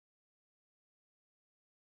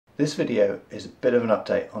This video is a bit of an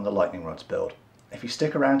update on the lightning rods build. If you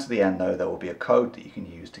stick around to the end though, there will be a code that you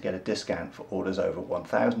can use to get a discount for orders over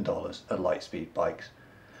 $1,000 at Lightspeed bikes,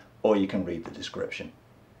 or you can read the description.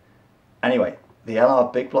 Anyway, the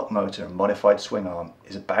LR big block motor and modified swing arm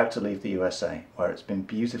is about to leave the USA, where it's been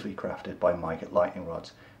beautifully crafted by Mike at Lightning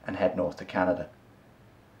Rods, and head north to Canada.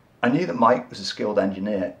 I knew that Mike was a skilled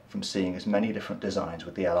engineer from seeing as many different designs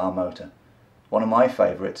with the LR motor. One of my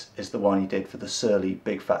favourites is the one he did for the Surly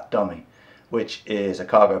Big Fat Dummy, which is a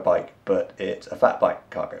cargo bike, but it's a fat bike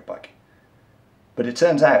cargo bike. But it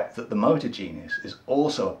turns out that the motor genius is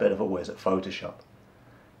also a bit of a whiz at Photoshop.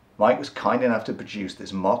 Mike was kind enough to produce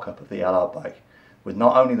this mock-up of the LR bike with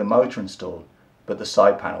not only the motor installed, but the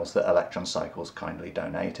side panels that Electron Cycles kindly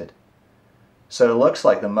donated. So it looks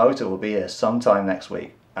like the motor will be here sometime next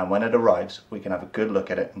week, and when it arrives we can have a good look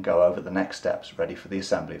at it and go over the next steps ready for the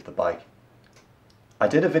assembly of the bike. I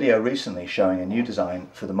did a video recently showing a new design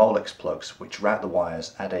for the Molex plugs which route the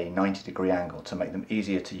wires at a 90-degree angle to make them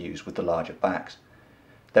easier to use with the larger backs.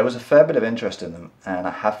 There was a fair bit of interest in them and I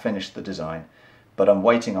have finished the design, but I'm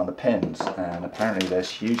waiting on the pins and apparently there's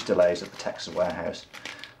huge delays at the Texas warehouse.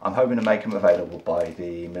 I'm hoping to make them available by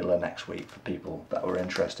the middle of next week for people that were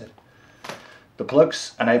interested. The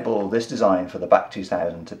plugs enable this design for the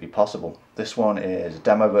BAC855 to be possible. This one is a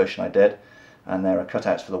demo version I did, and there are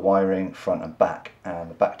cutouts for the wiring front and back,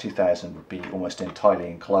 and the BAC855 would be almost entirely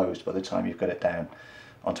enclosed by the time you've got it down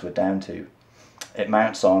onto a down tube. It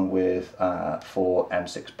mounts on with 4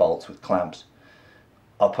 M6 bolts with clamps.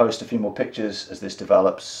 I'll post a few more pictures as this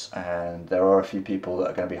develops, and there are a few people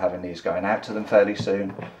that are going to be having these going out to them fairly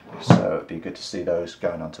soon, so it'd be good to see those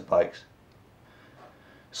going onto bikes.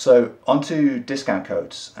 So onto discount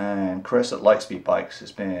codes, and Chris at Lightspeed Bikes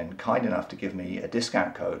has been kind enough to give me a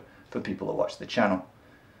discount code for people that watch the channel.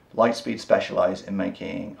 Lightspeed specialise in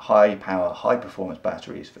making high power, high performance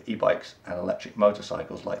batteries for e-bikes and electric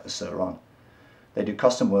motorcycles like the Sur-Ron. They do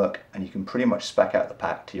custom work and you can pretty much spec out the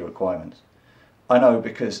pack to your requirements. I know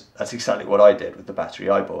because that's exactly what I did with the battery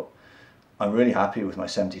I bought. I'm really happy with my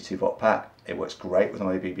 72 watt pack. It works great with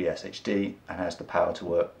my BBSHD and has the power to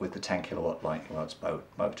work with the 10 kilowatt Lightning Rods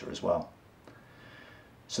motor as well.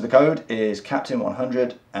 So the code is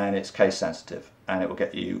Captain100 and it's case sensitive, and it will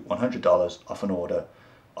get you $100 off an order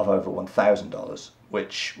of over $1,000,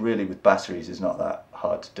 which really with batteries is not that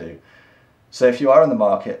hard to do. So if you are in the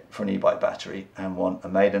market for an e-bike battery and want a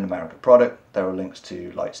made in America product, there are links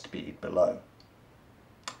to Lightspeed below.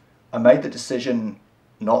 I made the decision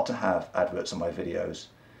not to have adverts on my videos,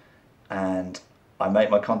 and I make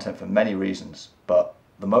my content for many reasons, but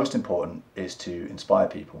the most important is to inspire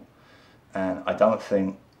people. And I don't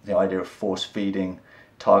think the idea of force-feeding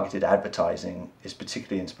targeted advertising is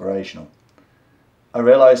particularly inspirational. I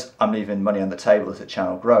realise I'm leaving money on the table as the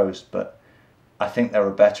channel grows, but I think there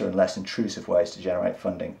are better and less intrusive ways to generate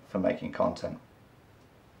funding for making content.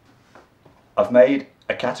 I've made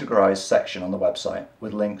a categorised section on the website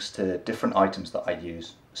with links to different items that I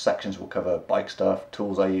use. Sections will cover bike stuff,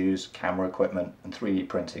 tools I use, camera equipment and 3D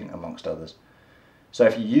printing amongst others. So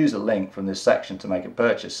if you use a link from this section to make a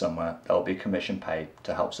purchase somewhere, there will be a commission paid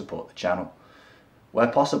to help support the channel. Where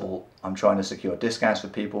possible, I'm trying to secure discounts for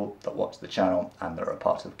people that watch the channel and that are a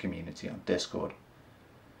part of the community on Discord.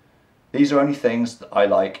 These are only things that I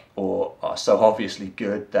like or are so obviously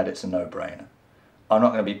good that it's a no-brainer. I'm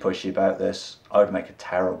not going to be pushy about this. I would make a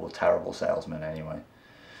terrible, terrible salesman anyway.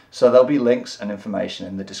 So there'll be links and information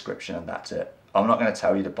in the description and that's it. I'm not going to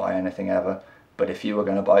tell you to buy anything ever, but if you were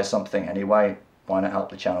going to buy something anyway, why not help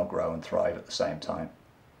the channel grow and thrive at the same time?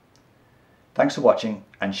 Thanks for watching,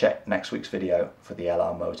 and check next week's video for the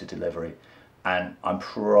LR motor delivery, and I'm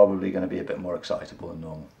probably going to be a bit more excitable than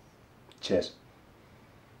normal. Cheers.